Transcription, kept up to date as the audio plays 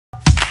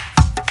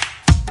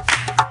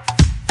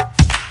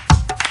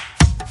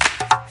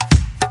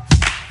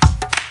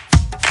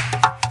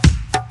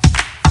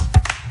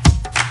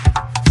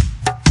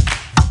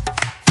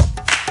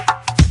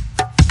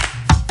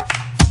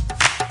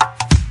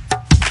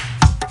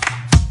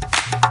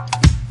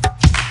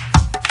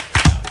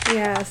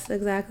Yes,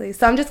 exactly.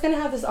 So I'm just gonna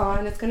have this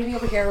on. It's gonna be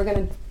over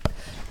here.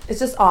 It's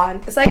just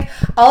on. It's like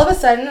all of a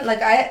sudden,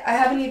 like I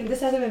haven't even,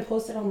 this hasn't been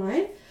posted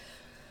online.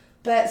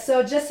 But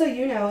so just so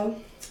you know,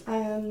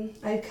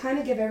 I kind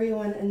of give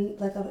everyone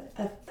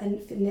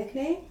a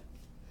nickname.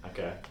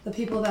 Okay. The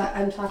people that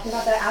I'm talking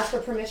about that ask for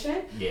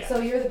permission. Yeah. So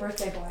you're the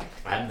birthday boy.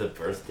 I'm the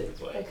birthday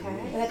boy. Okay.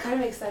 And that kind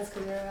of makes sense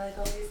because we're like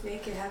always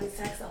naked, having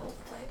sex all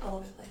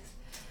over the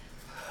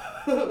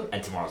place.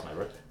 And tomorrow's my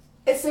birthday.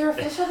 It's your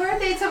official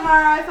birthday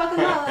tomorrow. I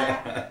fucking love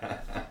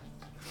that.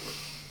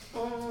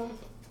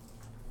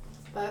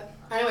 But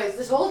anyways,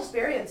 this whole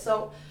experience.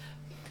 So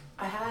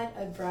I had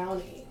a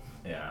brownie.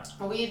 Yeah.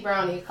 A weed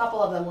brownie. A couple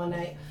of them one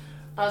night.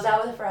 I was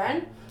out with a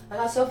friend. I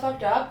got so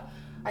fucked up.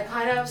 I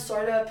kind of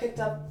sort of picked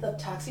up the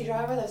taxi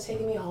driver that was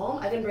taking me home.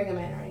 I didn't bring him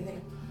in or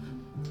anything.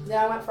 Then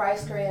I went for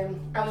ice cream.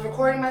 I was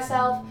recording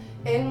myself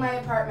in my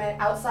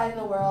apartment, outside in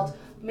the world,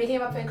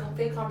 making up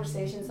fake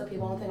conversations so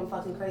people don't think I'm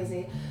fucking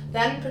crazy.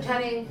 Then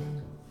pretending,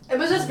 it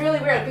was just really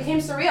weird. It became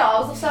surreal.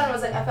 All of a sudden, I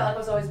felt like I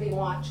was always being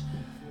watched.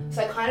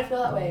 So I kind of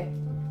feel that way.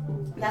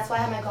 That's why I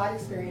had my God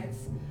experience.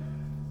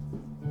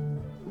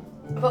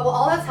 But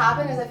all that's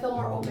happened is I feel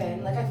more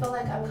open. Like I feel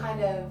like I'm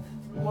kind of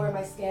more in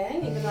my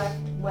skin, even though I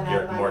went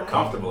out of my You're more mind.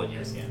 comfortable in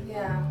your skin.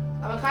 Yeah.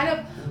 I'm kind of,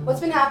 what's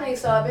been happening,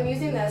 so I've been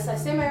using this, I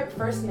say my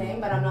first name,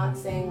 but I'm not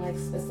saying like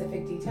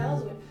specific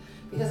details,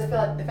 because I feel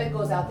like if it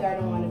goes out there, I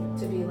don't want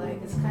it to be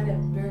like, it's kind of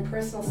very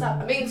personal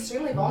stuff. I'm being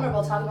extremely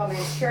vulnerable, talking about my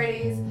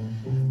insecurities,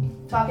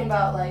 talking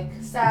about like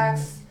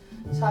sex,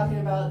 talking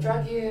about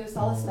drug use,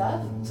 all this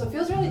stuff. So it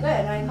feels really good,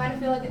 and I kind of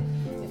feel like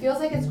it feels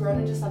like it's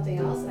grown into something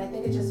else, and I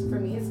think it just, for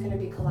me, it's going to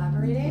be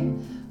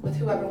collaborating with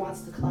whoever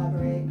wants to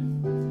collaborate.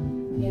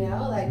 You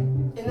know, like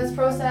in this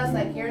process,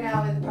 like you're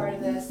now in part of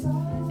this.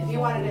 If you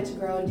wanted it to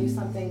grow and do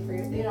something for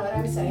you know what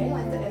I'm saying?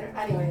 Like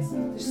anyways,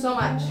 there's so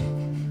much.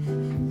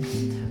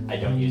 I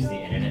don't use the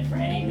internet for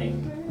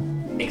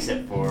anything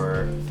except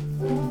for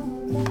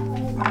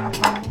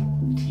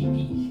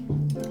TV.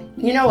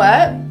 You know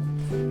what?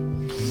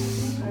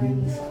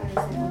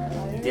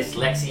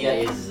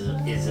 Dyslexia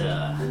is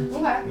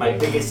Okay. my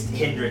biggest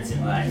hindrance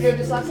in life. You're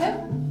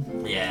dyslexic?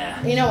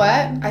 Yeah. You know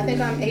what? I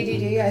think I'm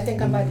ADD. I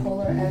think I'm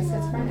bipolar and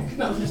schizophrenic.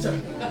 No, I'm just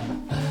joking.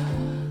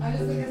 I'm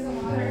just gonna get some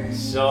water.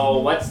 So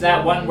what's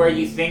that one where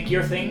you think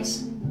you're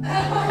things?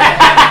 Right?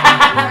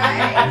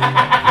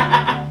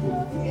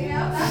 You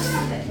know, that's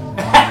nothing.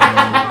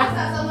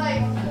 I'm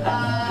like,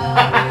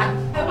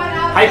 I went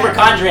out.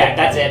 Hypochondriac,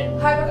 that's it.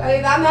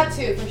 I'm that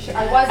too, for sure.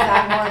 I was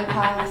that more in the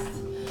past.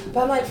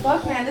 But I'm like,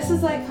 fuck, man, this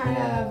is like kind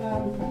of,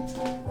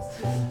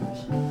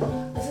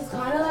 this is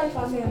kind of like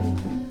fucking,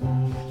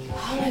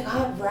 oh my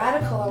god,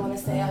 radical, I want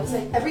to say. I was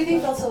like,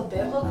 everything felt so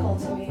biblical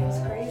to me. It was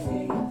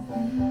crazy.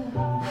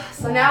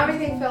 So now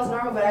everything feels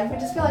normal, but I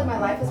just feel like my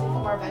life has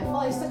become more eventful.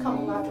 I used to come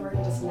home after work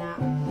and just nap.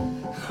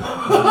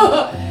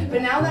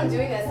 But now that I'm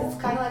doing this, it's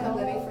kind of like I'm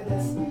living for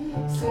this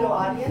pseudo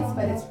audience,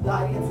 but the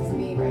audience is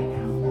me right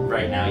now.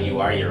 Right now, you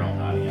are your own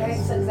audience.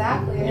 Right,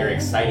 exactly. You're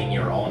exciting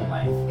your own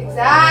life.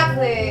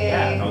 Exactly.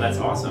 Yeah, no, that's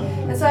awesome.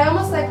 And so I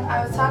almost like,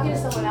 I was talking to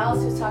someone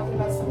else who's talking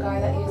about some guy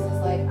that uses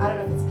like, I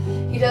don't know if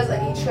it's, he does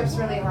like, he trips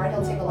really hard,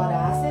 he'll take a lot of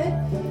acid.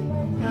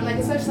 And I'm like,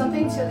 is there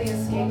something to the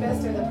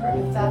escapist or the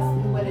person, if that's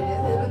what it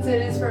is,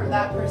 it is for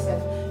that person.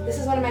 This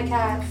is one of my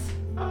cats.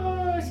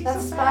 Oh, she's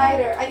That's so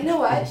Spider. You know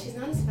what? She's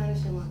not as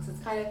Spanish in looks. It's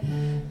kind of,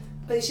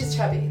 but she's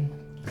chubby.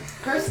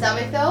 Her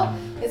stomach though,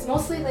 it's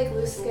mostly like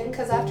loose skin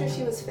because after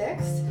she was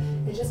fixed,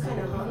 it just kind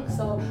of hung.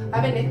 So I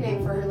have a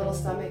nickname for her little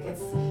stomach.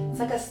 It's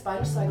like a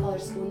sponge, so I call her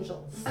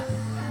Spoonjles.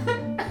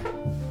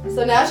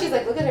 So now she's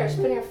like, look at her. She's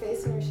putting her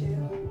face in her shoe.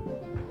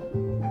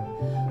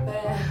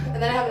 But, and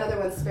then I have another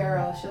one,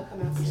 Sparrow. She'll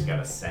come out soon. She's got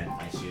to scent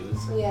my shoes.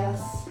 Yes.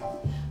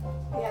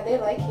 Yeah, they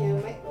like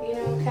you. You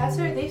know, cats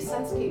they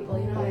sense people.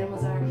 You know how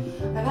animals are.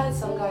 I've had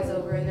some guys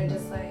over and they're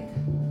just like,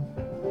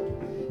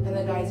 and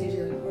the guys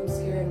usually like, I'm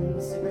scared, I'm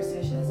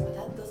superstitious.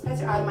 But those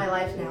guys are out of my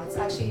life now. It's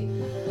actually,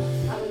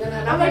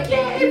 I'm like,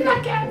 yay,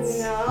 black cats.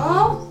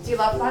 No. Do you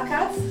love black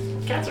cats?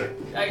 Cats are,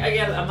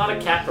 again, I'm not a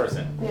cat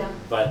person. Yeah.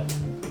 But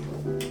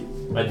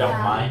I don't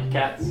mind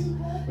cats.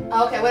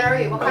 Okay, what are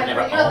you? What kind of?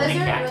 You're a owned a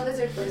lizard? cat. You're a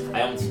lizard person.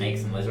 I own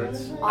snakes and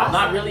lizards. Awesome. I'm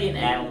not really an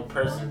animal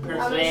person per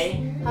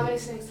se. How many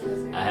snakes and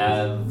lizards? I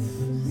have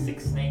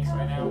 6 snakes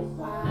right now.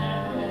 Wow.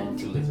 And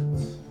 2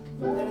 lizards.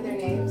 What are their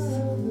names?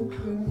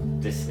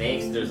 The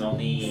snakes, there's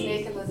only...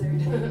 Snake and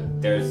lizard.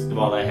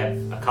 I have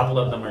a couple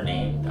of them are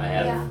named. I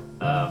have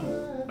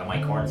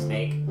my corn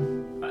snake.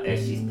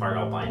 She's part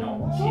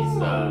albino. She's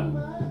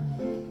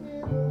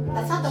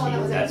That's not the one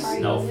that was at that's the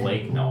party.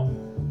 Snowflake. No,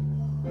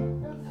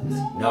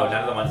 none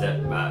of the ones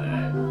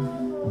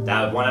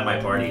that one at my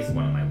parties,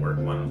 one at my work,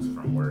 one was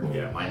from work.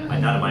 Yeah,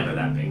 none of mine are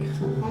that big.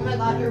 Oh my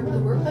god, the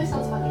workplace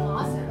sounds fucking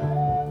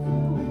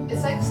awesome.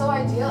 It's like so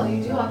ideal.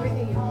 You do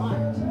everything you want.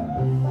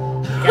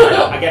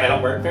 Again, I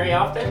don't work very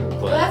often.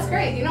 But Well, that's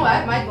great. You know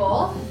what? My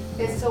goal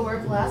is to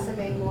work less and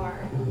make more.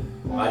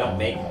 I don't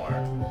make more.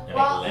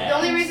 Well, the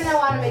only reason I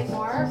want to make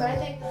more, but I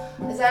think,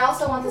 is I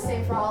also want the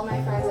same for all of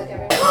my friends, like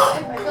everyone.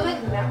 I feel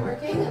like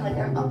networking and like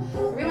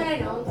everyone I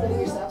know, including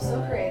yourself,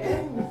 so creative.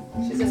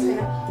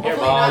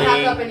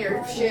 hacked up in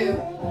your shoe.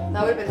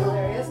 That would have been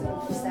hilarious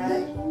and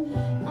sad.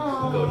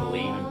 Go to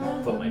leave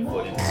and put my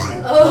foot in.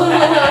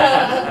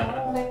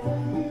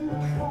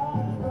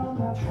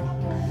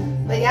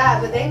 But yeah,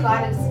 but thank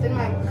God it's been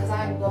because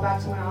I go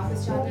back to my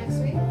office job next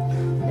week.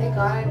 Thank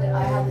God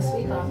I had this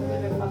week off. I would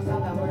have been fucked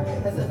up at work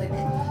because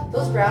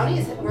those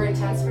brownies were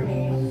intense for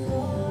me.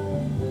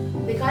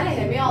 They kind of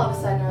hit me all of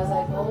a sudden. I was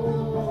like,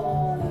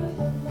 oh,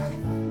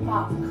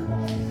 fuck.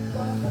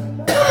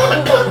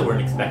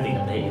 Weren't expecting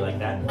them to hit you like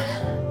that.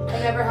 I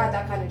never had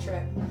that kind of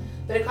trip.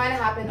 But it kind of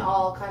happened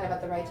all kind of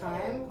at the right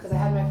time because I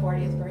had my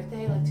 40th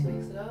birthday like 2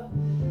 weeks ago.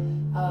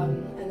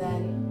 And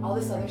then all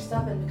this other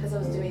stuff, and because I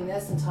was doing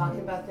this and talking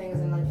about things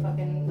and like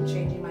fucking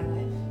changing my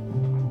life.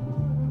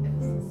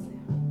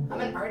 I'm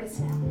an artist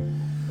now.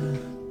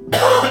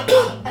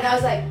 And I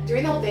was like,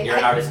 during the whole thing. You're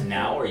an artist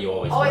now, or you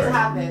always Always were?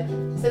 have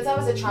been. Since I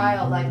was a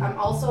child, like I'm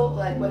also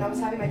like when I was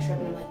having my trip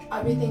and I'm like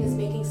everything is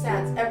making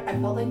sense. I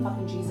felt like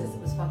fucking Jesus. It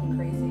was fucking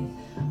crazy.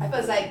 I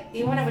was like,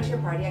 even when I went to your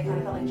party, I kind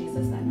of felt like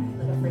Jesus that night,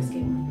 like a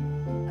frisky one.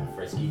 A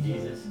frisky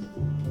Jesus.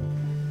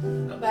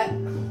 But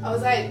I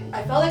was like,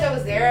 I felt like I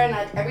was there and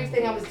like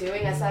everything I was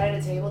doing, I sat at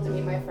a table to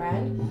meet my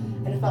friend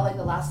and it felt like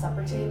the Last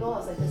Supper table. I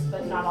was like, this,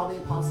 but not all the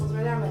apostles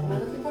were there. I'm like, am I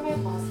looking for my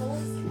apostles?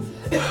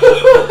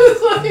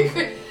 It's fucking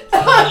crazy.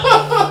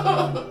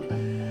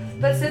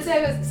 But since I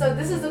was, so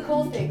this is the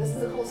cool thing, this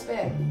is the cool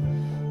spin.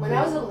 When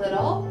I was a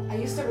little, I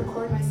used to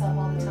record myself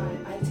all the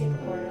time. I had a tape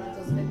recorder, like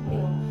those,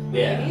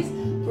 babies,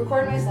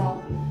 record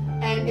myself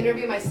and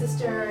interview my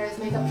sisters,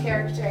 make up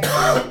characters,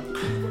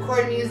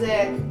 record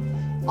music.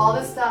 All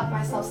this stuff,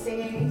 myself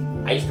singing.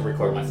 I used to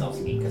record myself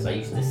singing because I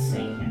used to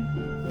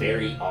sing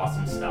very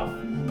awesome stuff,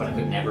 but I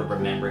could never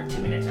remember it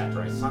 2 minutes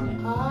after I sung it.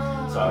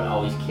 Oh. So I would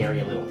always carry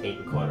a little tape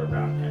recorder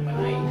around, and when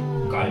I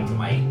got into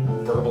my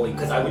verbally,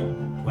 because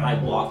when I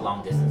walk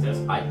long distances,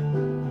 I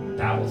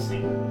babble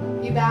sing.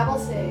 You babble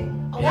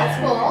sing. Oh, that's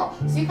cool.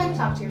 So you kind of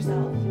talk to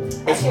yourself.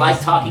 It's like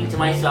talking to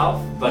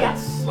myself, but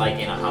it's like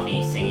in a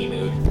hummy, singy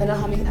mood. In a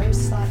hummy, I'm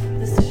just like,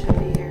 this should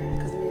be here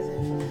because of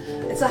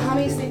music. It's a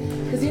hummy sing.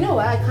 Because you know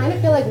what, I kind of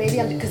feel like maybe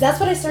because that's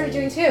what I started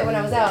doing too when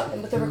I was out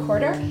and with the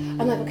recorder.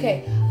 I'm like,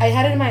 okay, I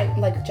had it in my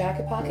like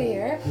jacket pocket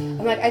here.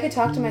 I'm like, I could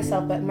talk to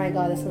myself, but my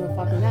God, that's not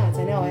fucking nuts.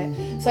 I know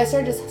it. So I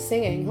started just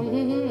singing.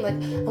 Like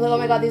I'm like, oh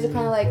my God, these are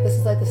kind of like this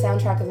is like the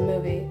soundtrack of the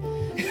movie.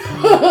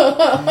 You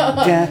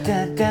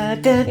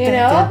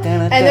know?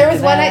 And there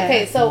was one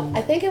so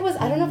I think it was,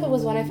 I don't know if it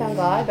was When I Found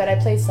God, but I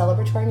played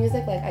celebratory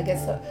music. Like I get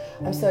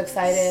I'm so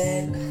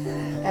excited.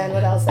 And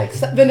what else? Like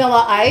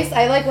Vanilla Ice.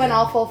 I like went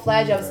all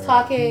full-fledged. I was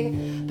talking.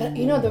 But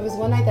you know, there was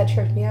one night that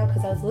tripped me out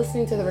because I was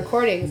listening to the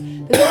recordings.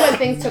 This is when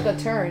things took a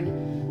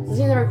turn.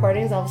 Listening to the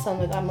recordings, all of a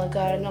sudden I'm like,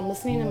 God, I'm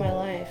listening to my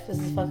life. This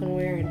is fucking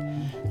weird.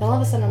 Then all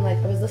of a sudden I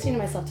was listening to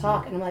myself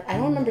talk and I'm like, I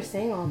don't remember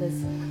saying all this.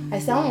 I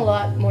sound a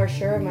lot more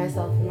sure of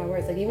myself in my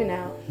words. Like even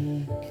now,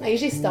 I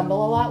usually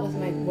stumble a lot with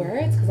my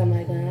words because I'm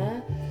like,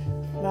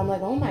 But I'm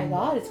like, oh my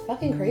God, it's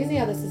fucking crazy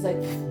how this is like,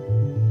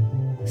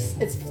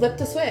 it's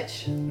flipped a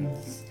switch.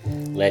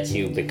 Lets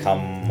you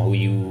become who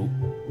you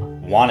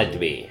wanted to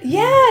be.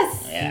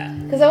 Yes! Yeah.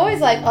 Because I'm always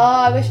like, oh,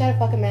 I wish I had a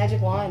fucking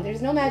magic wand.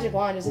 There's no magic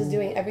wand. It's just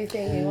doing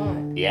everything you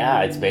want.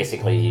 Yeah, it's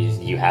basically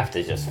you have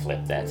to just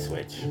flip that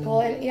switch.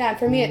 Well, and yeah,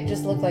 for me it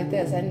just looked like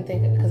this. I didn't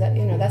think, because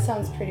that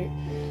sounds pretty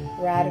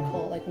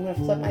radical. Like I'm going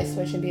to flip my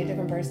switch and be a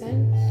different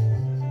person.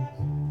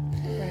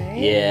 Right?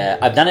 Yeah,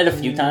 I've done it a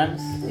few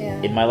times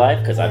in my life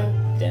because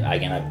I've been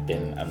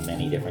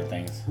many different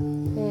things.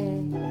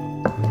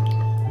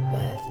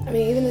 I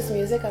mean, even this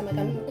music, I'm like,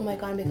 oh my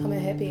God, I'm becoming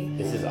a hippie.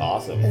 This is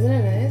awesome. Isn't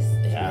it nice?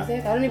 This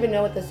music? I don't even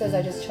know what this is.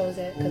 I just chose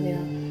it because, the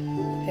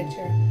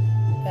picture.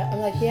 But I'm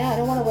like, I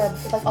don't want to wear,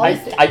 like, all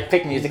these I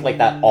pick music like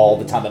that all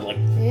the time. I'm like,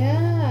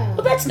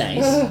 oh, that's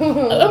nice. I'm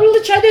going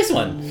to try this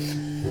one.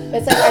 But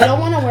it's like, I don't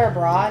want to wear a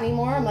bra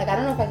anymore. I'm like, I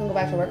don't know if I can go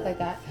back to work like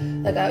that.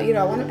 Like,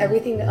 I want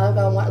everything to,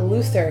 I want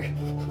looser.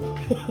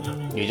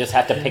 You just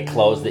have to pick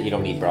clothes that you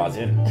don't need bras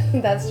in.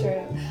 That's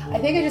true. I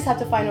think I just have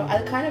to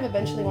I kind of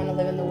eventually want to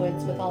live in the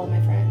woods with all of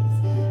my friends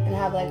and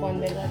have like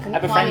one big like. I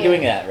have a friend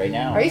doing that right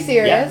now. Are you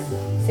serious?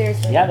 Yeah.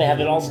 Seriously? Yeah, they have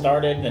it all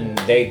started, and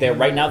they're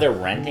right now they're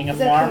renting a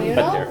farm,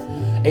 but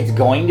it's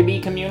going to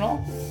be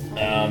communal.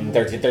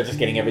 They're just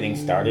getting everything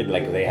started.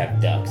 Like they have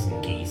ducks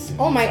and geese. And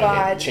oh my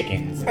God!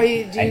 Chickens.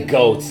 And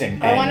goats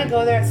and. I want to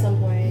go there at some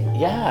point.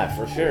 Yeah,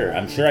 for sure.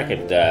 I'm sure I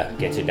could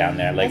get you down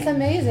there. Like that's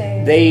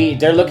amazing.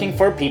 They're looking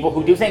for people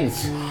who do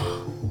things.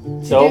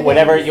 So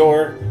whatever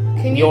your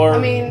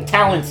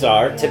talents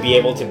are to be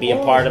able to be a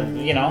part of,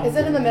 Is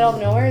it in the middle of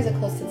nowhere? Is it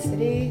close to the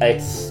city?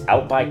 It's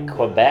out by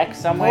Quebec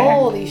somewhere.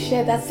 Holy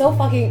shit, that's so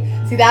fucking.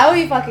 See, that would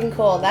be fucking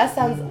cool. That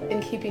sounds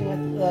in keeping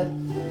with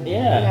the.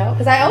 Yeah.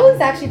 Because I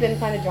always actually been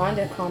kind of drawn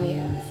to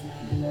communes.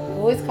 I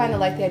always kind of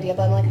like the idea,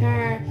 but I'm like,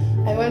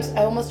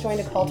 I almost joined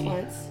a cult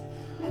once.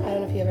 I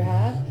don't know if you ever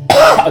have.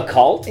 A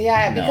cult?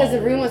 Yeah, because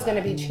the room was going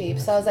to be cheap.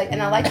 So I was like,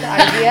 and I like the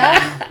idea.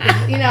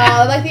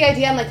 I like the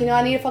idea. I'm like,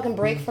 I need a fucking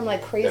break from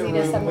like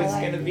craziness of my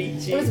life. Gonna be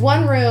cheap. It was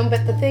one room,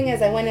 but the thing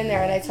is, I went in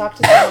there and I talked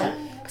to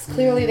someone.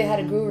 clearly they had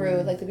a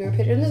guru, like the guru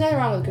picture. And there's nothing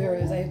wrong with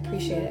gurus. I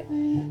appreciate it.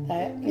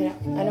 That, you know,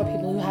 I know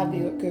people who have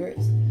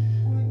gurus.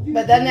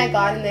 But then I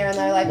got in there and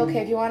they're like, okay,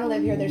 if you want to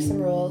live here, there's some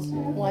rules.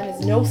 One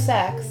is no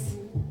sex,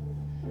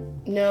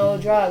 no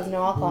drugs,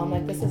 no alcohol. I'm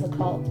like, this is a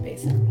cult,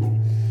 basically.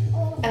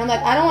 And I'm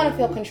like, I don't want to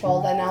feel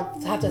controlled and I'll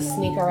have to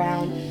sneak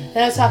around.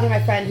 Then I was talking to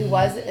my friend who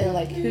was,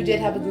 who did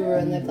have a guru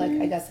and lived, like,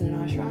 I guess in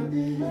an ashram.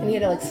 And he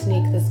had to, like,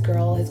 sneak this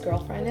girl, his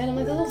girlfriend in. I'm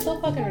like, this is so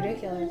fucking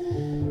ridiculous.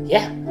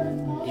 Yeah.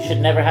 You should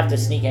never have to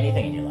sneak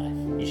anything in your life.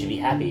 You should be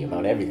happy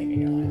about everything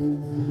in your life.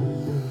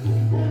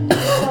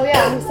 So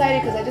yeah, I'm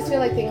excited because I just feel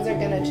like things are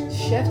going to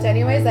shift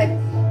anyways. Like,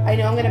 I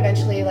know I'm going to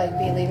eventually, like,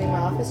 be leaving my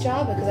office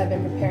job because I've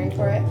been preparing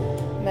for it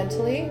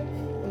mentally,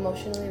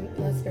 emotionally,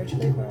 and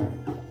spiritually for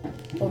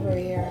over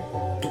a year.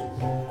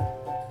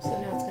 So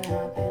now it's gonna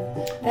happen.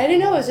 And I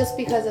didn't know it was just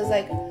because it was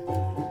like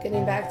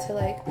getting back to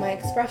like my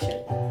expression.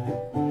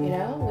 You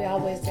know, we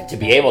always do. To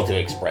be able to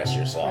express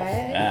yourself.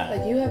 Right? Yeah.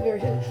 Like you have your.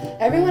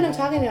 Everyone I'm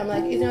talking to, I'm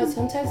like, you know,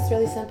 sometimes it's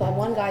really simple. I have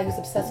one guy who's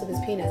obsessed with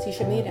his penis. You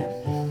should meet him.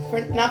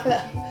 Not for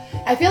that.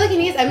 I feel like he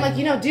needs. I'm like,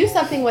 you know, do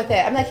something with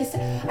it. I'm like,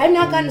 I've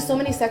not gotten so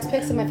many sex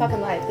pics in my fucking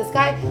life. This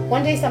guy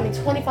one day sent me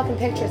 20 fucking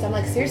pictures. I'm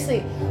like,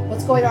 seriously,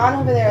 what's going on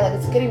over there? Like,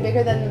 it's getting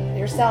bigger than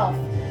yourself.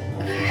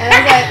 And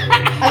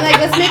I'm like,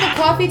 let's make a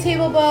coffee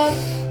table book,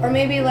 or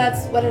maybe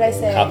what did I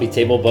say? Coffee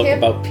table book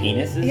about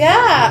penises?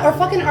 Yeah, or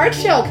fucking art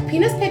show,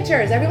 penis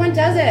pictures. Everyone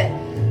does it.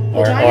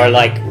 Or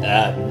like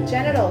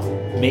genitals.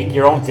 Make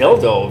your own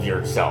dildo of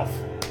yourself.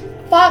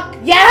 Fuck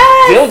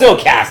yes! Dildo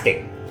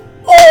casting.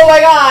 Oh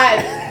my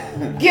god.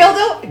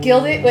 Dildo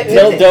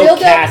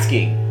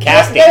casting.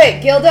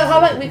 Wait, Gildo. How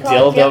about we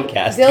call dildo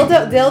casting?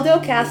 Dildo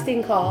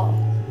casting call.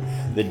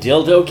 The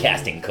dildo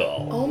casting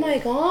call. Oh my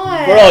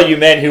god. For all you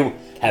men who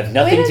have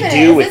nothing to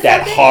do with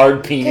that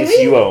hard penis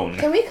you own.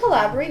 Can we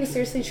collaborate and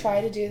seriously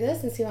try to do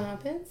this and see what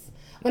happens?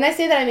 When I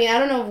say that, I mean, I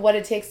don't know what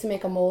it takes to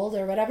make a mold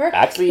or whatever.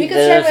 Actually,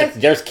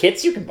 there's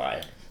kits you can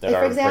buy that for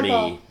are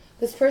example, pretty...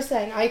 This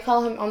person, I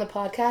call him on the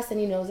podcast and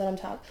he knows that I'm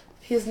talking.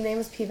 His name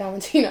is P.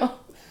 Valentino.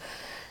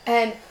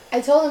 And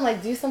I told him,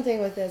 like, do something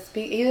with this.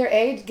 Either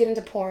A, get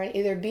into porn.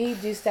 Either B,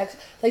 do sex.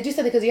 Like, do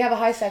something because you have a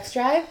high sex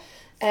drive.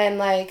 And,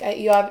 like,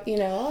 you have, you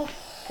know...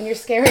 And you're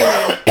scaring me.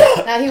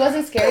 Now, he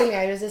wasn't scaring me.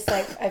 I was just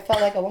like, I felt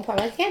like at one point,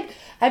 I'm like,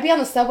 I'd be on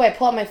the subway, I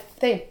pull out my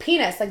thing,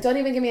 penis. Like, don't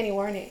even give me any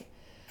warning.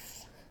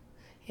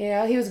 You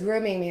know, he was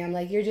grooming me. I'm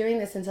like, you're doing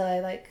this until I,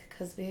 like,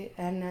 because we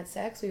hadn't had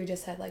sex. We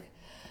just had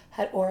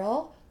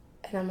oral.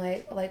 And I'm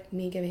like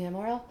me giving him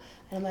oral.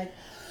 And I'm like,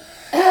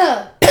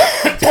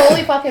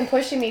 totally fucking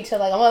pushing me to,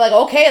 like, I'm like,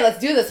 okay, let's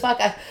do this.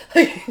 Fuck.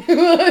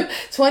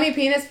 20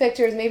 penis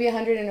pictures, maybe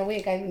 100 in a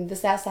week.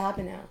 This has to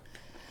happen now.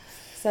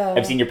 So,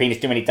 I've seen your penis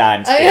too many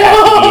times. I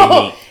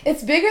know.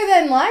 It's bigger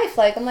than life.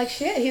 Like, I'm like,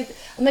 shit.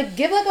 I'm like,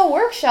 give like a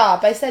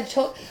workshop. I said,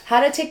 how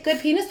to take good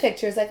penis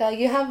pictures. Like,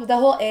 you have the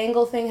whole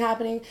angle thing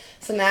happening,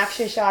 some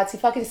action shots. He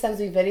fucking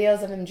sends me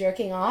videos of him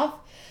jerking off,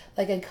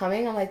 like, and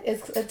coming. I'm like,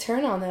 it's a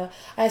turn on, though.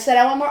 I said,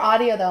 I want more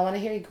audio, though. I want to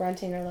hear you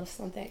grunting or a little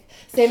something.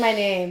 Say my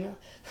name.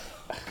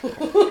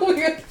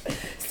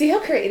 See how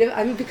creative?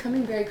 I'm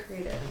becoming very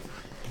creative.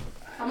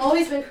 I've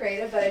always been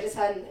creative, but I just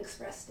hadn't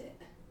expressed it.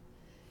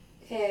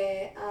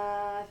 Okay,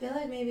 I feel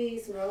like maybe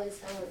some Rolling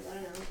Stones. I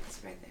don't know. It's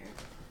right there.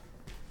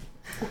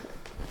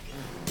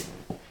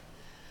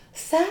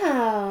 So,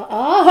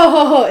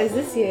 oh, is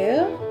this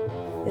you?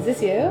 Is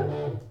this you?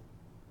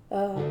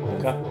 Oh.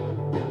 Okay.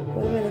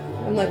 What am I looking?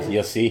 I'm like.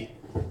 You'll see.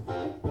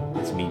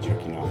 It's me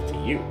jerking off to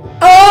you.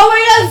 Oh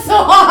my god, so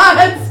hot!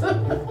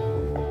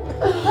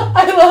 I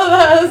love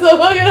that. That's so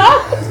fucking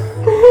hot.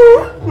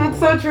 That's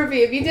so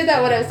trippy. If you did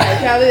that when I was like,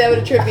 probably that would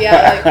have tripped me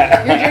out. Like,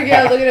 you're jerking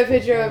out, looking at a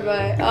picture of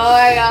my. Oh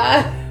my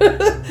god.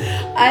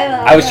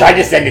 I was trying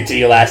to send it to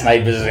you last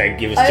night, but it was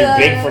too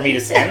big for me to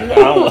send.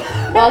 Well,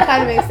 it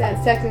kind of makes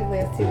sense. Technically,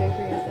 it's too big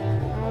for you to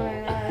send. Oh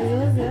my god,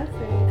 so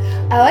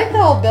sexy. I like the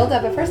whole build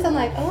up. At first, I'm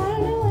like, oh, I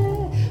don't know.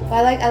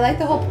 But I like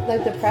the whole,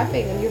 like, the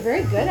prepping, and you're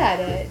very good at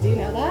it. Do you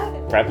know that?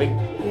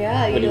 Prepping?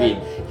 Yeah. What do you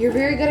mean? You're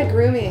very good at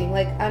grooming.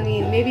 Like, I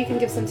mean, maybe you can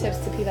give some tips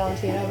to P.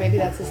 Valentino. Maybe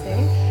that's his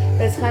thing.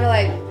 But it's kind of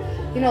like,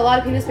 you know, a lot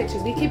of penis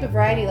pictures. We keep a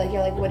variety. Like,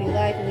 you're like, what do you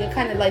like? And you're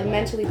kind of like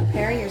mentally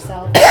preparing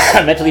yourself.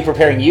 I'm mentally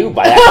preparing you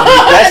by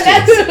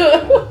asking these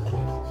questions.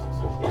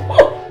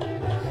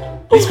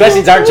 These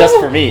questions aren't just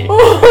for me.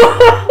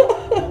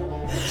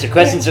 The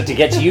questions are to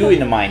get you in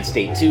the mind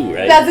state too,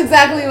 right? That's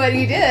exactly what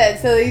you did.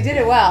 So you did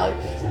it well.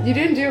 You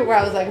didn't do it where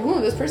I was like,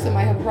 this person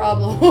might have a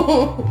problem.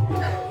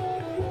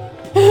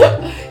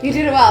 You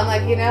did it well. I'm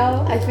like, you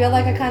know, I feel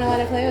like I kind of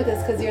want to play with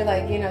this because you're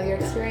like, you know, you're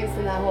experienced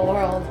in that whole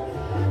world.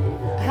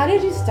 How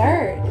did you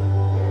start?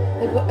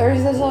 Like, or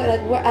is this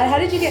like, how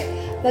did you get?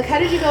 Like, how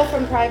did you go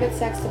from private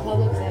sex to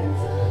public sex?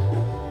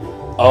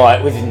 Oh,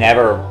 it was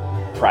never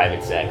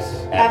private sex.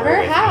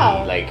 Ever?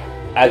 How? Me. Like,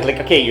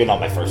 okay, you're not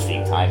my first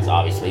few times,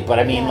 obviously, but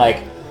I mean,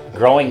 like,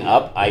 growing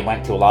up, I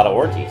went to a lot of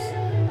orgies.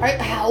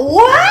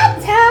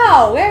 What?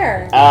 How?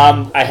 Where?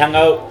 I hung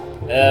out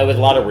with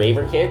a lot of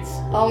raver kids.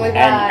 Oh my god!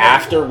 And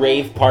after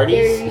rave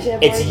parties,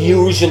 it's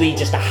usually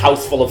just a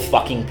house full of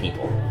fucking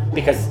people.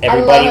 because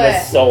everybody was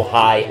it. so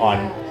high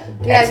on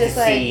just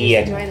like ecstasy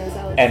and those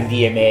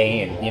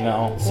MDMA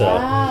and so.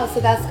 Wow, so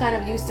that's kind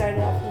of you started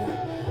off with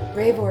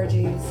rave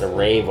orgies. The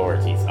rave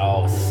orgies.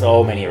 Oh,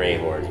 so many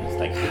rave orgies.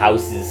 Like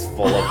houses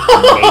full of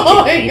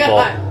oh naked people.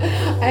 God.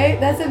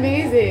 That's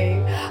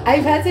amazing.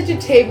 I've had such a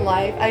tame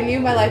life. I knew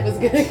my life was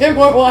gonna get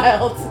more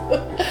wild.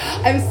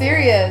 I'm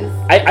serious.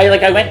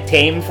 I went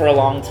tame for a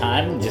long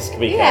time just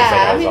because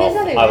I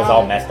was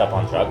all messed up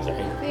on drugs,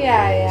 right?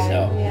 Yeah.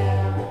 So,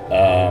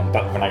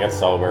 but when I got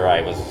sober,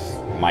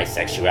 my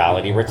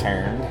sexuality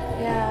returned.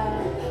 Yeah.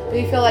 Do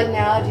you feel like you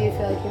manage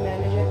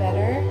it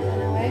better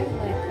in a way?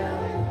 Like,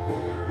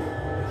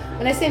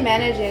 when I say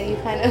manage it, you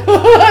kind of,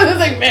 it's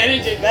like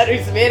manage it better.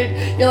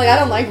 You're like, I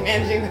don't like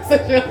managing the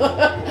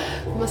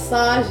sexual,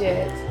 massage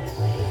it.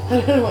 I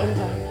don't know what I'm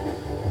talking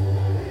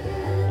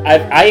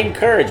about. I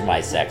encourage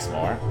my sex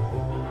more.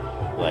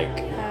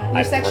 Like,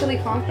 you're sexually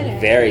confident.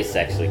 Very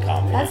sexually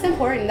confident. That's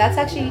important. That's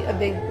actually a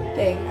big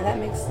thing. That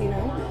makes,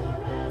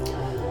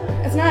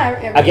 it's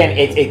not every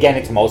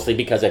it's mostly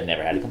because I've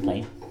never had a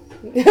complaint.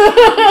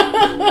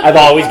 I've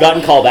always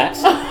gotten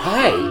callbacks.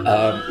 Hi,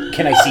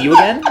 can I see you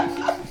again?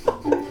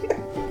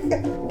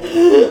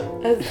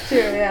 That's true,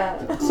 yeah.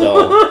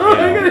 So,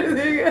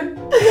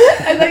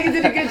 I thought you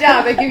did a good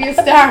job. I give you a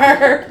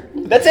star.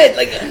 That's it.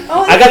 Like,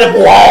 I got a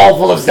wall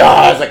full of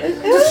stars. Like,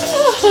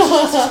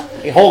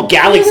 whole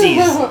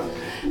galaxies.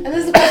 And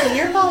this is the question.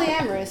 You're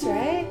polyamorous,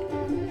 right?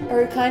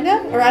 Or kind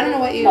of? Or I don't know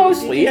what you...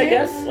 Mostly, I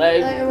guess.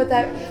 Like with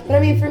that. But I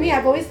mean, for me,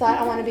 I've always thought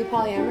I want to be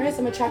polyamorous.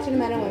 I'm attracted to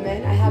men and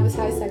women. I have this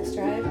high sex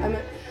drive. I'm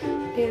a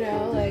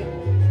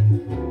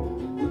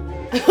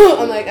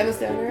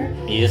stoner.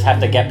 You just have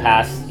to get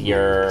past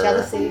your...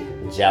 Jealousy.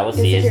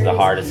 Jealousy is the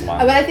hardest one.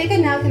 But I think I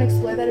now can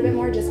explore that a bit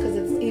more just because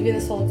it's even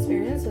this whole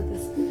experience with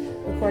this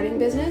recording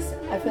business.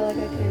 I feel like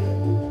I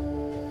can...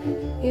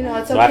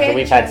 it's so okay. After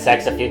we've had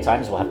sex a few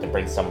times, we'll have to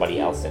bring somebody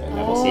else in and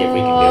then we'll see if we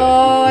can do it.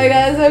 Oh my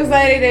God, that's so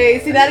exciting.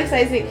 See, that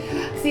excites me.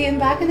 See, and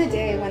back in the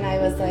day when I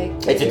was like...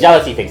 It's a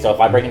jealousy thing, so if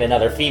I bring in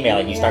another female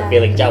and you start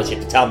feeling jealous, you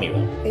have to tell me.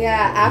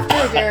 Yeah, after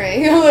or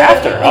during?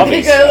 After,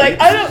 obviously. Like,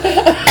 I don't...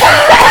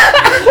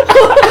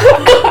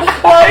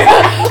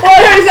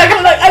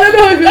 I don't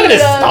know if I'm gonna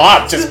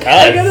stop just cuz.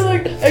 I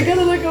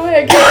gotta look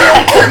away. I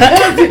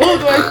can't deal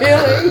with my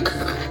feelings.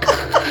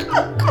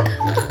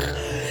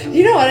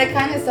 You know what? I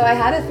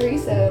had a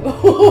threesome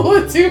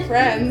with two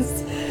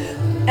friends.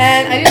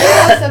 And I didn't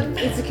realize some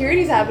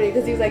insecurities happening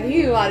because he was like,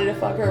 you wanted to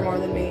fuck her more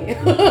than me.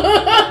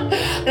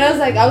 And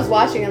I was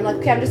watching. I'm like,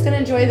 okay, I'm just going to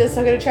enjoy this.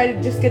 I'm going to try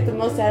to just get the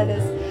most out of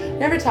this.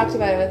 Never talked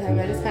about it with him.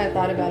 I just kind of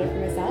thought about it for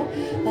myself.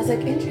 I was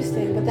like,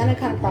 interesting. But then I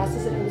kind of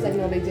processed it and it was like,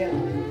 no big deal.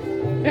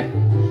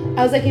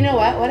 I was like, you know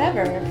what?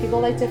 Whatever.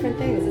 People like different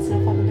things. It's no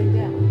fucking big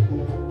deal.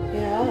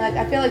 Like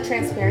I feel like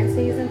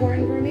transparency is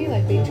important for me,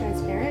 like being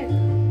transparent.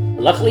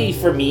 Luckily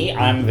for me,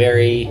 I'm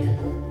very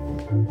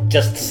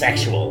just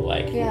sexual.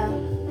 Like,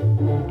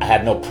 I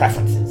have no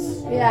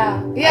preferences.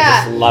 Yeah.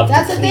 I just love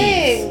That's to the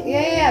please. thing.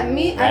 Yeah.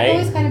 Me, right? I've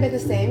always kind of been the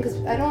same because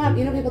I don't have.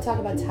 People talk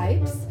about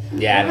types.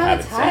 Yeah, I don't have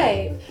a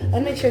type.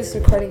 Let me make sure it's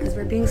recording because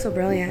we're being so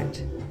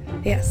brilliant.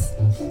 Yes.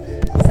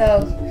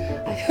 So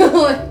I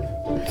feel like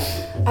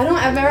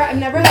I've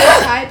never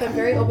had a type. I'm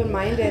very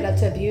open-minded up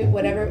to beauty,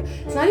 whatever.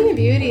 It's not even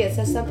beauty. It's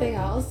just something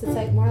else. It's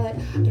like more like,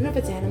 I don't know if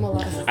it's animal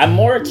lust. I'm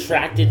more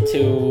attracted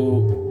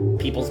to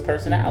people's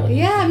personality.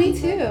 Yeah, me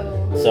too.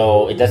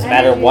 So it doesn't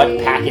matter what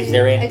package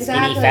they're in.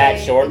 Exactly. Skinny, fat,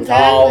 short,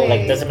 tall.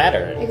 Like, it doesn't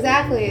matter.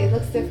 Exactly. It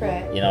looks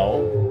different.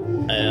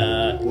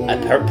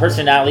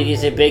 Personality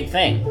is a big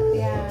thing.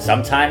 Yeah.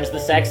 Sometimes the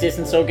sex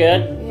isn't so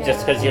good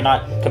just because you're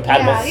not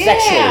compatible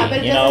sexually,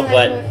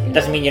 but it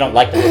doesn't mean you don't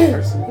like the other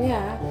person.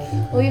 Yeah.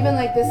 Well, even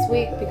like this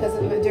week, because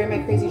during my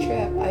crazy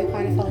trip, I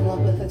kind of fell in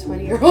love with a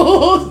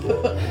 20-year-old,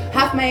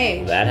 half my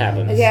age. That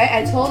happens. Okay,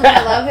 I told him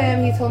I love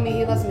him. He told me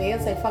he loves me.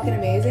 It's like fucking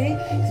amazing.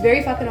 He's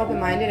very fucking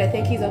open-minded. I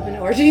think he's open to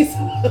orgies.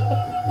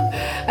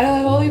 And I'm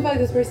like, holy fuck,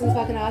 this person's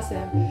fucking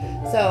awesome.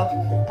 So,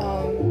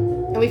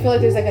 and we feel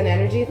like there's like an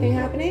energy thing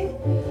happening.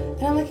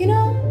 And I'm like,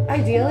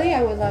 ideally,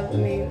 I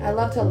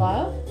love to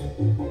love.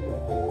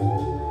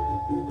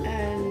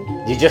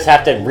 And you just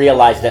have to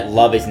realize that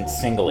love isn't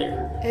singular.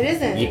 It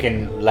isn't. You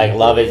can,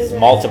 love is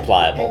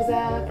multipliable.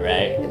 Exactly.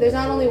 Right? There's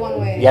not only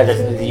one way. Yeah,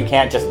 you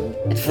can't just...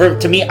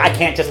 To me, I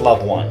can't just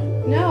love one.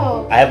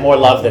 No. I have more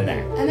love than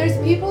that. And there's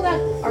people that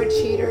are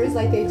cheaters,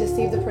 like they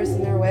deceive the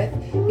person they're with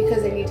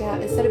because they need to have...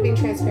 Instead of being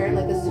transparent,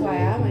 like, this is who I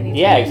am, I need to...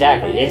 Yeah,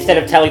 exactly. Instead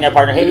of telling their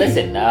partner, hey,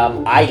 listen,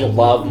 I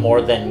love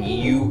more than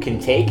you can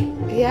take.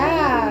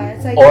 Yeah.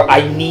 It's like... Or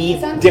I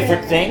need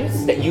different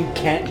things that you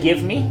can't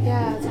give me.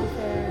 Yeah, it's unfair.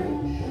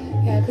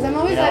 Yeah, because I've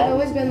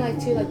always been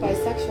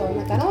bisexual. I'm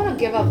like, I don't want to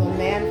give up a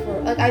man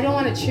for, I don't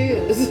want to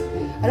choose.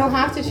 I don't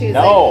have to choose.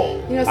 No,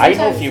 I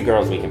know a few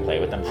girls we can play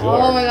with. I'm sure.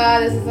 Oh my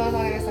god, this is so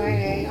fucking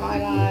exciting. Oh my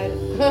god.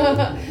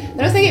 Then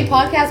I was thinking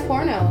podcast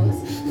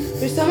pornos.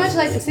 There's so much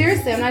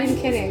seriously, I'm not even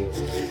kidding.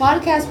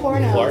 Podcast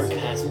pornos.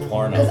 Podcast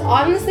pornos. Because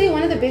honestly,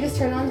 one of the biggest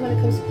turn-ons when it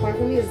comes to porn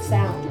for me is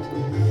sound.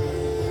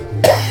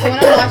 So when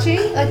I'm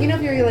watching, like, you know,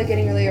 if you're like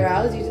getting really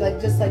aroused, you like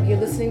just like you're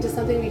listening to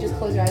something, you just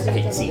close your eyes and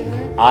Okay, start see, looking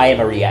at it. I am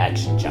a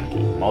reaction junkie.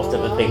 Most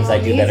of the things I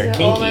do that are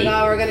kinky Oh my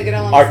god, we're gonna get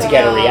along are so to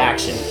get a well.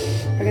 reaction.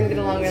 We're gonna get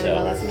along really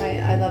well. That's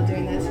I love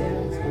doing that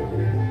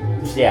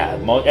too. Yeah,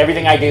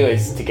 everything I do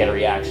is to get a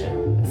reaction.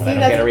 When I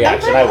don't get a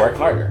reaction, I work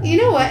harder. You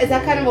know what? Is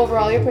that kind of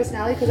overall your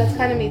personality? Because that's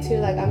kind of me too.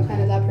 Like, I'm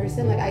kind of that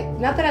person. Like,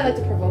 not that I like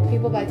to provoke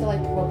people, but I like to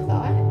like provoke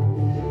thought.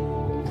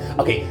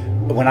 Okay,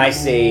 when I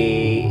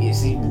say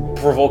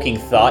provoking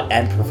thought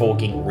and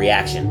provoking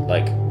reaction,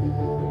 like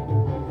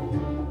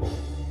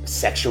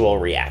sexual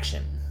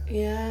reaction.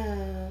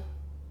 Yeah.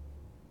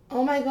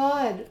 Oh my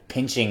god.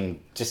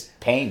 Pinching, just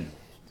pain,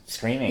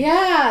 screaming.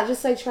 Yeah,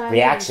 just like trying.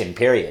 Reaction,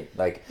 period.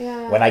 Like,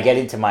 when I get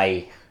into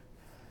my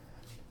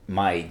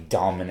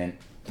dominant,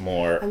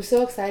 more. I'm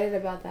so excited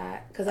about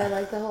that because I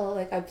like the whole,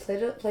 like, I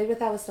played with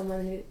that with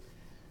someone who, I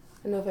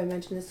don't know if I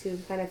mentioned this too,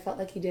 kind of felt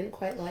like he didn't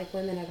quite like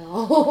women at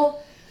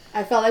all.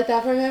 I felt like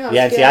that from him.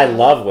 Yeah, see, I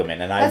love women,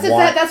 and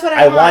that's what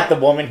I want. want the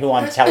woman who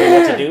I'm telling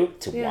what to do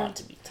to want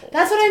to be told.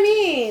 That's what I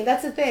mean.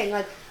 That's the thing.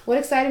 Like, what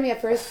excited me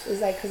at first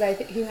is like, because I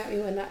think he met me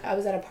when I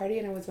was at a party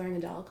and I was wearing a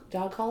dog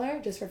collar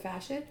just for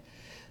fashion.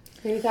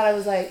 And he thought I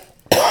was like,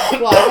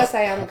 well, I guess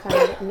I am a kind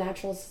of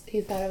natural.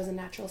 He thought I was a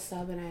natural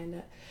sub, and I ended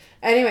up.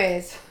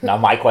 Anyways. Now,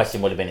 my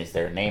question would have been, is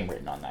there a name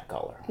written on that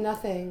collar?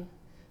 Nothing.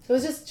 So it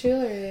was just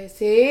jewelry.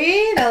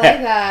 See? I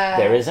like that.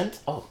 There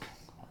isn't? Oh.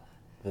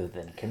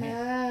 Then come here.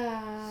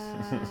 Yeah.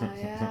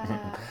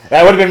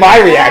 That would have been my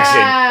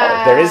reaction.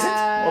 Oh, there isn't?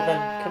 Well,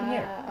 then come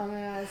here. Oh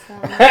my god.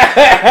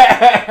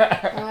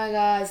 Oh my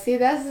god. See,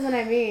 this is what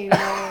I mean.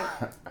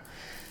 Like,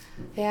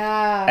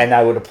 yeah. And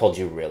I would have pulled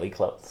you really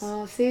close.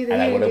 Oh, see?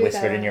 And I would have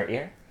whispered in your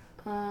ear.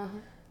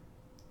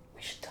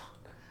 We should talk.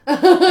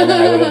 And then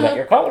I would have let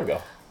your collar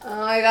go. Oh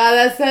my god,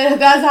 that's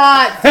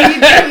hot. See,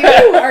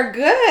 you are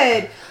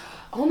good.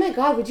 Oh my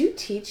god, would you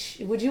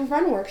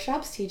run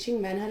workshops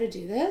teaching men how to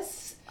do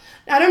this?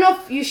 I don't know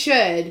if you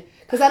should,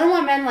 because I don't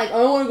want men like, I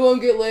don't want to go and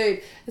get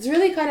laid. It's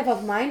really kind of a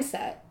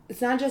mindset.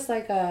 It's not just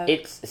like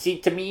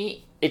to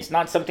me, it's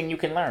not something you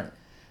can learn.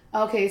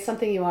 Okay, it's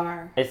something you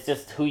are. It's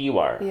just who you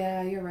are.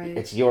 Yeah, you're right.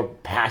 It's your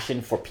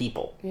passion for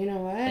people. You know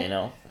what? You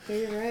know?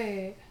 You're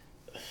right.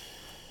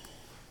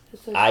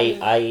 So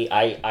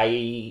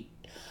I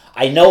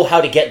know how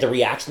to get the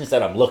reactions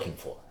that I'm looking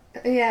for.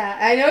 Yeah,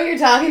 I know what you're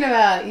talking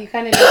about. You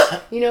kind of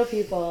you know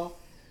people.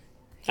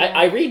 Yeah.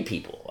 I read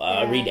people.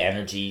 I read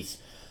energies.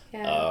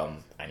 Yeah.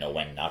 I know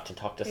when not to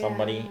talk to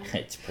somebody. Yeah.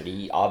 It's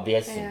pretty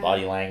obvious in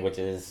body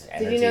languages.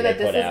 Did you know that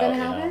this is going to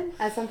happen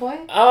at some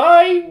point?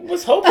 I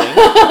was hoping. Because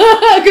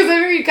I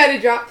remember you kind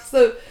of dropped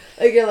so,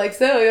 like, you're like,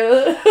 so, you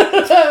know.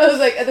 I was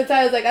like, at the time,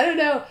 I was like, I don't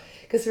know.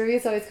 Because for me,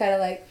 it's always kind of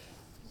like,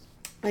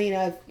 you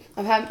know,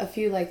 I've had a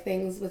few, like,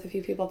 things with a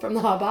few people from the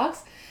hot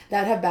box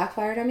that have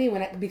backfired on me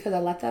because I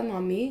let them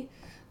on me.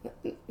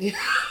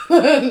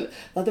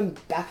 Let them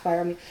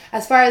backfire on me.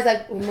 As far as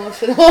like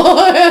emotional.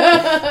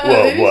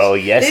 well,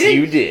 yes,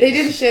 you did. They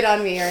didn't shit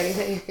on me or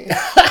anything.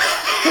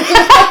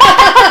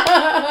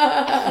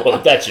 Well,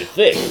 if that's your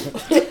thing.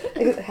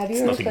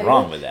 There's nothing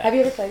wrong with that. Have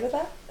you ever played with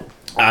that?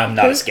 I'm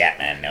not a scat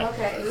man, no.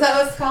 Okay,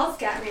 so it's called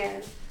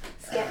Scatman.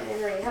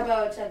 Scatman. How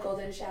about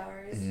golden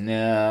showers?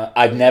 No,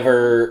 I've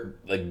never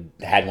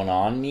had one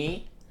on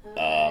me.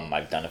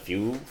 I've done a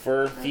few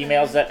for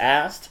females that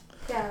asked.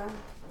 Yeah.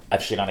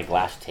 I've shit on a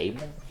glass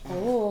table.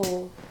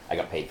 Oh. I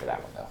got paid for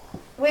that one, though.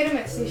 Wait a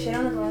minute, so you shit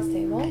on a glass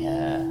table?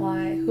 Yeah.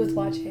 Why? Who's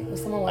watching?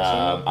 Was someone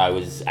watching? I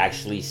was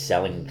actually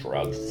selling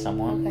drugs to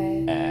someone.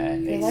 Okay.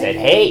 And they said,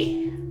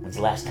 hey, when's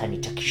the last time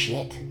you took a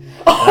shit?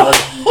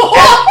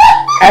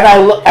 And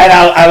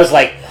I was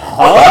like,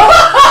 huh?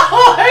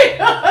 Oh my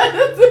god,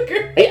 that's a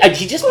great...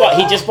 He just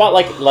bought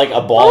like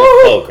a ball of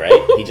Coke,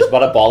 right? He just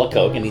bought a ball of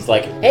Coke, and he's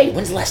like, hey,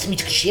 when's the last time you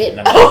took a shit? And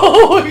I'm like,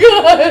 oh my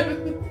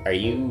god. Are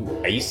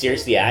you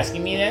seriously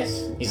asking me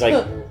this? He's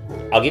like,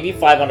 I'll give you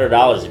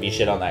 $500 if you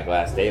shit on that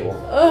glass table.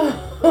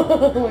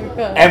 Oh my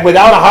god. And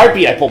without a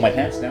heartbeat, I pulled my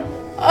pants down.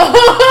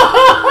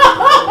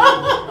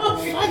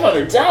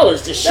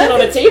 $500 to shit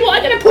on a table?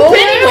 I gotta poop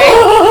anyway.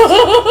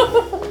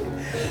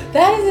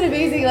 That is an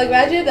amazing. Like,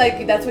 imagine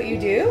like that's what you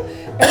do.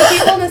 Are there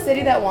people in the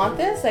city that want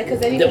this? Like, because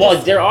then you can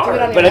there are, do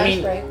it on but your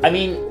I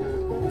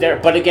mean, there.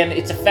 But again,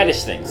 it's a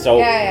fetish thing, so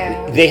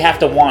they have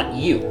to want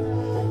you.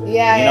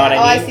 Yeah, you know what I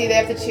mean? I see. They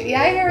have to choose.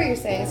 Yeah, I hear what you're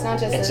saying. It's not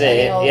just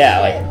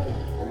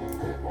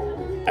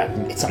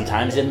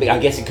sometimes I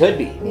guess it could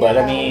be, but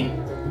I mean,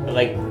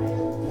 like,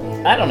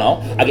 I don't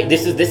know.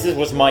 This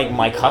was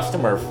my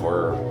customer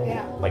for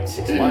like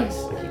 6 months.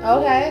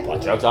 Okay.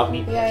 Bought drugs off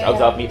me,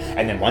 off me,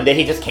 and then one day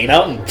he just came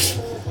out and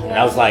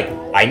I was like,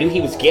 I knew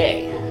he was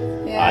gay.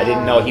 Yeah. I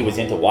didn't know he was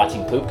into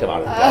watching poop come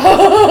out of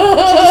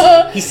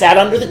the He sat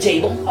under the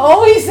table.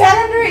 Oh, he sat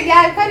under it?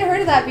 Yeah, I've kind of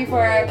heard of that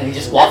before. And he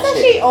just watched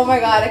it. Oh my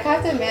god, I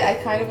have to admit, I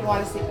kind of would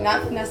want to see,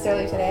 not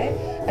necessarily today.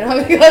 I don't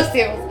have any glass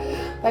tables.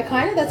 But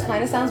that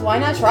kind of sounds, why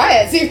not try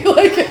it? See if you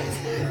like it.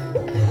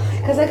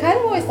 Because I kind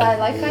of always thought I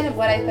like kind of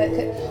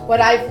what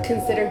I've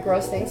considered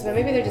gross things, but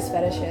maybe they're just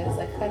fetishes.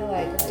 Like, kind of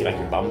like... Do you like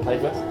your bum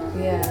played with?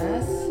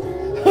 Yes.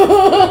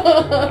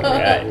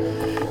 Right.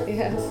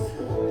 Yes.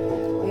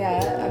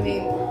 Yeah, I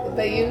mean,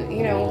 but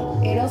you know,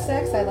 anal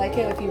sex, I like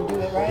it if you do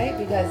it right,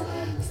 because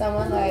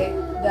someone like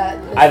that.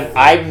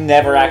 I've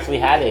never actually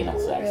had anal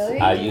sex. Really?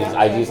 I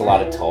use a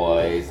lot of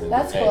toys.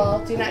 That's cool.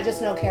 Do you not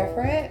just no care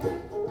for it?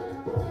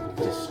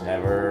 Just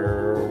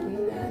never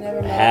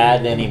Never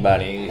had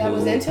anybody that who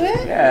was into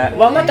it. Yeah. Really?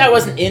 Well, not that I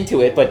wasn't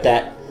into it, but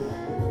that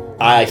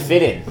I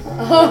fit in.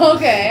 Oh,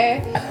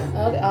 okay.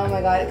 Oh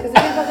my god, because it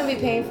can fucking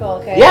be painful.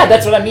 Okay. Yeah,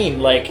 that's what I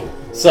mean. Like,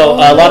 so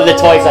a lot of the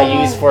toys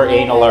I use for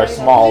anal are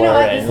smaller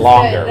and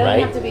longer, right? It doesn't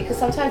have to be, because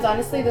sometimes,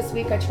 honestly, this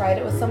week I tried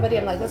it with somebody.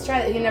 I'm like, let's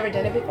try it. He never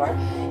did it before.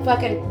 He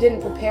fucking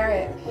didn't prepare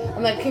it.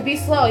 I'm like, okay, be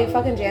slow. He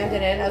fucking jammed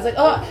it in. I was like,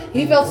 oh,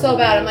 he felt so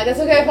bad. I'm like,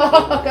 it's okay,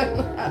 fuck.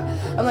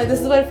 I'm like,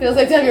 this is what it feels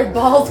like to have your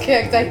balls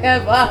kicked. I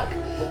can't fuck.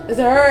 This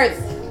hurts.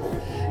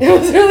 It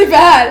was really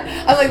bad.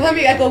 I was like,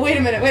 I go, wait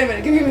a minute,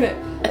 give me a minute.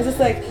 I was just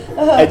like,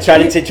 I try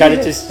to just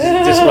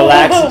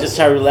relax and just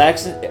try to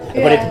relax it,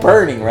 but it's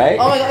burning, right?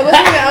 Oh my god, it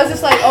wasn't even, I was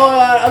just like, oh my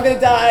god, I'm gonna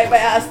die, my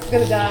ass is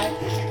gonna die.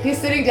 He's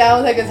sitting down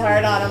with like his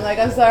heart on. I'm like,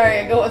 I'm sorry,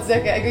 I go 1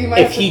 second. I go, you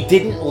might if he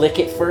didn't lick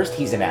it first,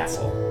 he's an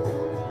asshole.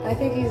 I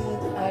think he's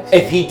actually.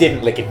 If he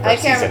didn't lick it first, I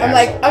can't. he's an I'm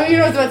asshole. like, I mean, you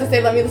know what I was about to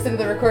say. Let me listen to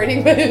the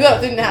recording, but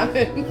that didn't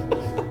happen.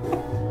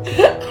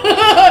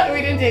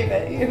 We didn't tape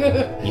it.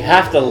 You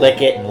have to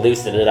lick it and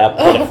loosen it up.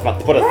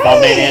 Put a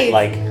thumb in it,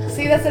 like.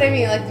 See, that's what I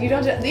mean. Like, you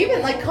don't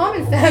even like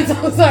common sense.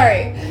 I'm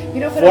sorry. You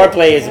don't.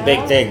 Foreplay is a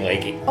big thing.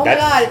 Like, oh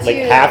that's my god, it's like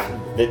huge. half.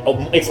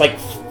 It's like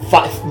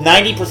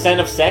 90%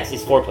 of sex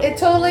is foreplay. It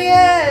totally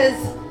is.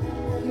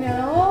 You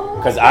know.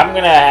 Because I'm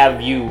gonna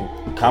have you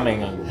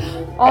coming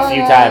a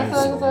few times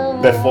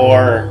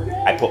before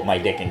I put my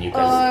dick in you.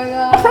 Because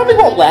I probably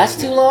won't last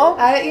too long.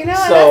 And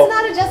that's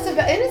not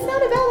and it's not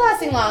about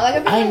lasting long.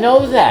 Like, I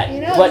know that.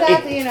 You know but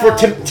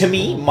exactly. to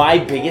me, my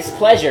biggest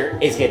pleasure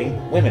is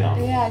getting women on.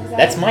 Yeah, exactly.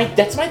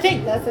 That's my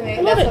thing. That's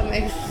amazing. I love What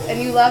makes,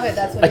 and you love it.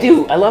 That's what I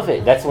do. I love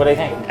it. That's what I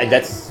think.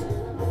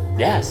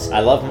 Yes, I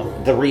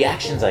love the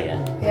reactions I get.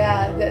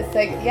 Yeah, it's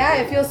like, yeah,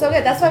 it feels so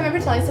good. That's why I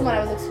remember telling someone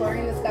I was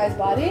exploring this guy's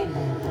body,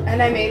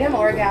 and I made him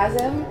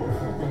orgasm,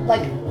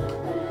 like,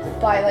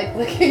 by, like,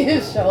 licking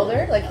his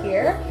shoulder, like,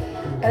 here.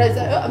 And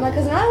I'm like,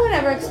 because no one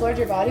ever explored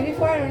your body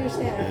before? I don't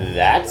understand.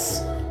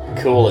 That's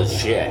cool as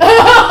shit.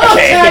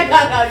 Okay.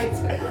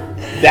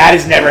 That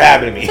has never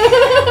happened to me.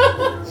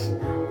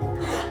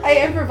 I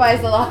improvise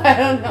a lot. I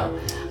don't know.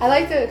 I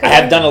like to. I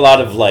have done a lot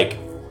of, like,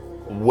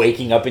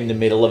 waking up in the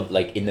middle of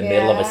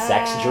middle of a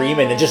sex dream,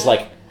 and then just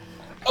like,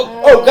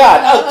 oh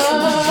god,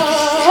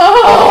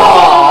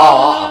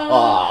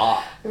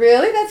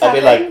 Really? That's I'll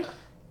be like,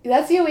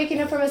 that's you waking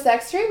up from a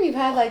sex dream? You've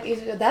had like,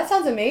 that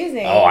sounds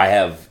amazing. Oh, I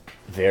have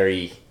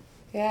very.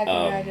 Yeah, I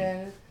can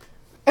imagine.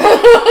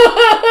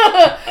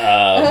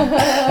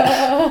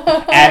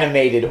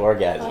 Animated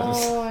orgasms.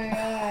 Oh my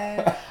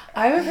god,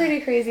 I'm a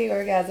pretty crazy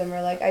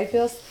orgasmer. Like,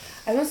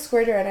 I'm a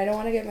squirter and I don't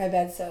want to get my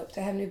bed soaked.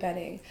 I have new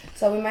bedding,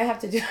 so we might have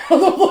to do it on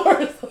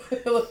the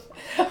floor.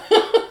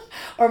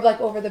 Or like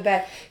over the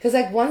bed, because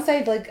like once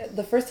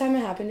the first time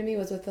it happened to me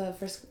was with the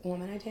first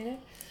woman I dated.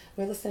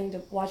 We were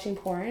watching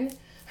porn.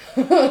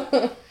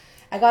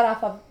 I got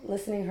off of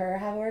listening her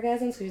have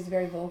orgasms. She was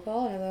very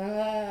vocal, and I was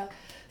like,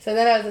 so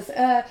then I was just,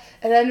 and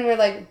then we're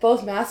like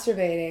both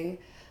masturbating,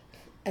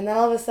 and then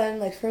all of a sudden,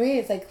 like for me,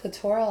 it's like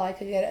clitoral. I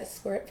could get a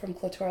squirt from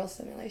clitoral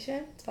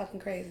stimulation. It's fucking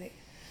crazy.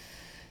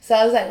 So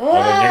I was like, oh,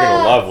 then you're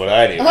gonna love what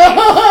I do.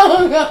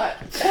 Oh god.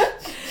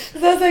 So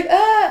I was like,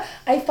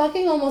 I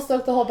fucking almost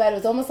soaked the whole bed. It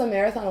was almost a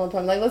marathon at one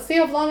point. I'm like, let's see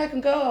how long I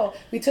can go.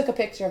 We took a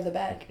picture of the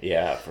bed.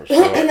 Yeah, for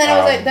sure. And then I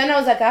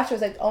was like, after I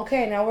was like,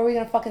 okay, now where are we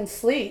gonna fucking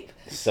sleep?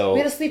 So we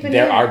had to sleep in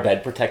there here. are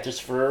bed protecters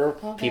for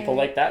people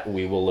like that.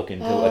 We will look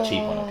into a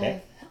cheap one,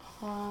 okay?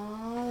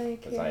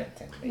 Because I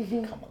intend to make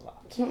you come a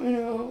lot. I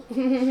know. This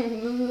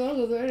is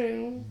so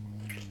exciting.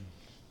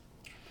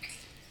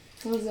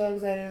 I'm so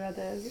excited about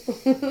this.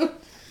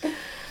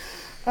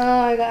 Oh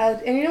my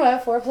god. And you know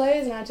what? Foreplay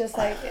is not just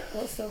like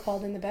what's so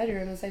called in the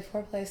bedroom. It's like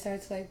foreplay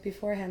starts like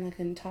beforehand, like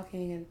in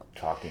talking.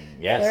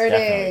 Yes, flirting.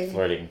 Definitely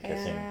flirting,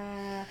 kissing.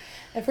 Yeah.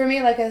 And for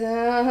me, like,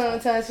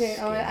 touching.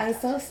 I'm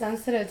so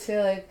sensitive too.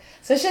 Like,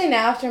 especially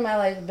now after my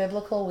like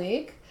biblical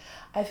week,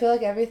 I feel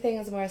like everything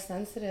is more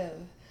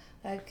sensitive.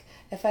 Like,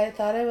 if I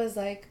thought I was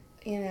like,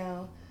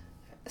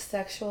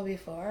 sexual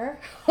before,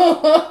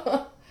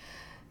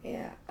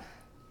 yeah,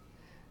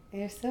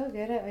 you're so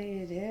good at what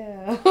you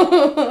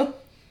do.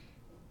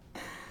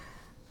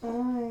 Oh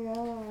my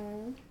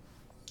god.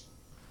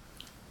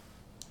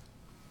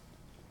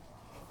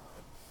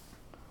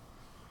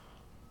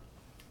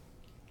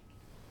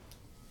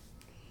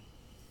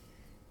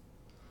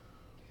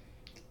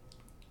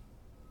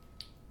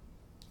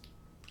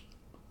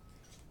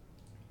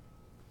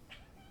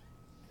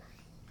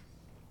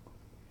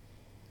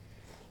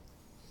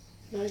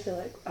 I feel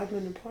like I'm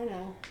in a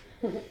porno.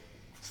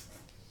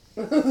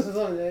 This is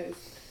what it is.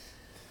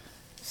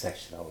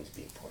 Sex should always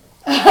be a porno.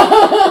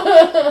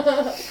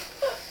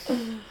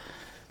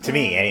 To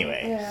me,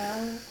 anyway.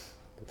 Yeah.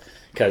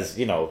 Because,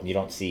 you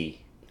don't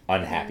see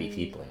unhappy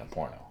people in a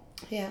porno.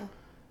 Yeah.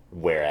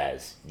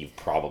 Whereas you've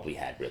probably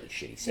had really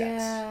shitty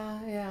sex.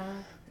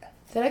 Yeah.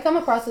 Did I come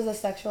across as a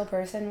sexual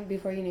person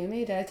before you knew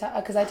me? Did I talk?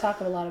 Because I talk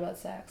a lot about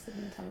sex.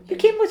 You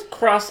came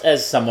across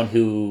as someone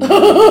who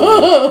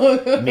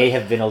may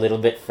have been a little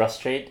bit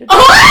frustrated. I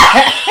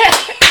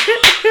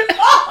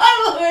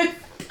love it.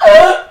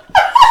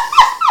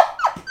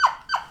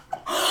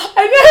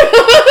 I never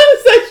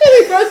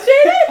sexually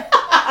frustrated.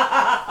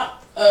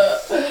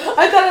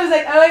 I thought I was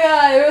like, oh my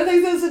god, everyone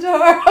thinks I'm such a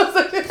whore. I'm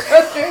sexually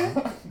frustrated.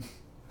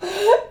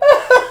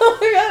 Oh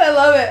my god, I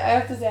love it. I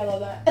have to say, I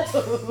love that.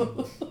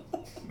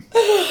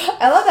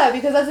 I love that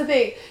because that's the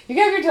thing. You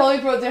guys are totally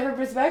from a different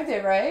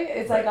perspective, right?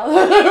 It's like,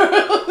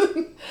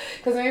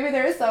 because maybe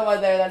there is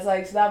someone there that's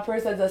like, that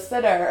person's a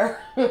sinner.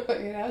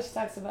 You know, she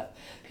talks about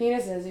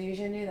penises, and you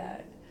shouldn't do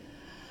that.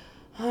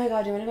 Oh my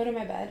god, do you want to go to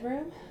my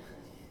bedroom?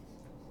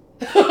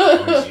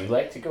 Would you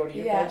like to go to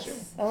your bedroom?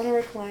 Yes, I want to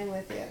recline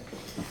with you.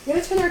 I'm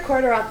going to turn the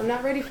recorder off. I'm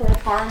not ready for a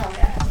porno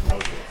yet.